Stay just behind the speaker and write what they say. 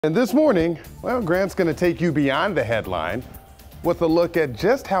And this morning, well, Grant's going to take you beyond the headline with a look at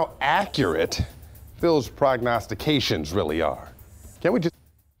just how accurate Phil's prognostications really are. Can we just...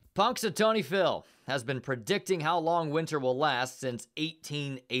 Punxsutawney Phil has been predicting how long winter will last since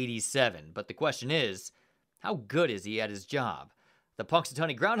 1887. But the question is, how good is he at his job? The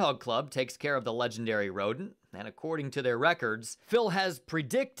Punxsutawney Groundhog Club takes care of the legendary rodent, and according to their records, Phil has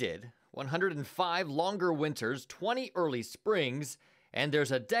predicted 105 longer winters, 20 early springs, and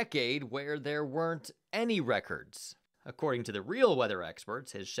there's a decade where there weren't any records. According to the real weather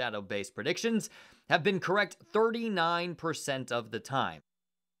experts, his shadow-based predictions have been correct 39% of the time.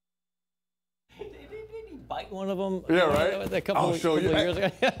 Did he bite one of them? Yeah, right? I'll show you. Years ago?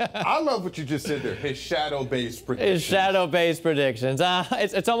 I love what you just said there. His shadow-based predictions. His shadow-based predictions.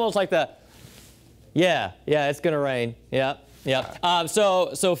 It's almost like the, yeah, it's gonna rain. Yeah.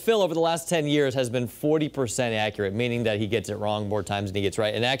 So Phil, over the last 10 years, has been 40% accurate, meaning that he gets it wrong more times than he gets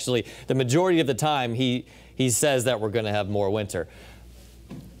right. And actually, the majority of the time, he says that we're going to have more winter.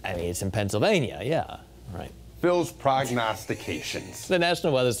 I mean, it's in Pennsylvania, yeah, right. Phil's prognostications. The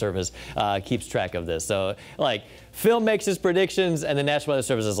National Weather Service keeps track of this. So, like, Phil makes his predictions, and the National Weather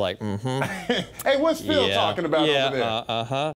Service is like, Hey, what's Phil talking about over there?